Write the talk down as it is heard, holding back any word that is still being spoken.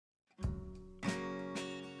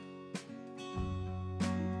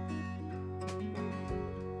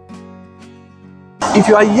If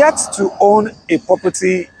you are yet to own a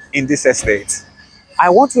property in this estate, I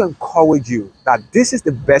want to encourage you that this is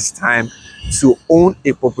the best time to own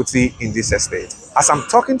a property in this estate. As I'm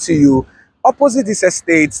talking to you, opposite this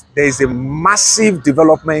estate, there is a massive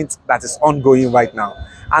development that is ongoing right now.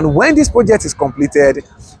 And when this project is completed,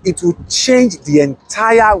 it will change the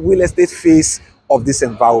entire real estate face of this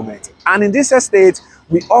environment. And in this estate,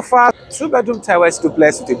 we offer 2-bedroom terrace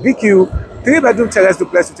duplex with a BQ, 3-bedroom terrace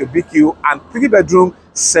duplex with a BQ, and 3-bedroom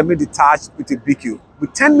semi-detached with a BQ.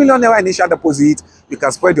 With 10 million naira initial deposit, you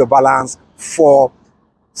can spread your balance for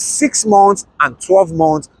 6 months and 12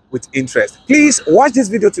 months with interest. Please watch this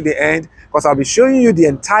video to the end because I'll be showing you the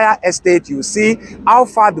entire estate. You will see how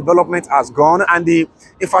far development has gone and the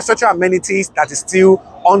infrastructure amenities that is still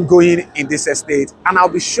ongoing in this estate. And I'll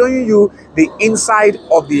be showing you the inside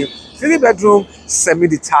of the 3-bedroom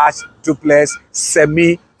semi-detached duplex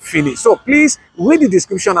semi-finished. So please read the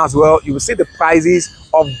description as well. You will see the prices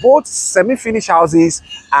of both semi-finished houses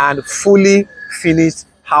and fully finished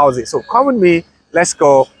houses. So come with me, let's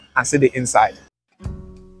go and see the inside.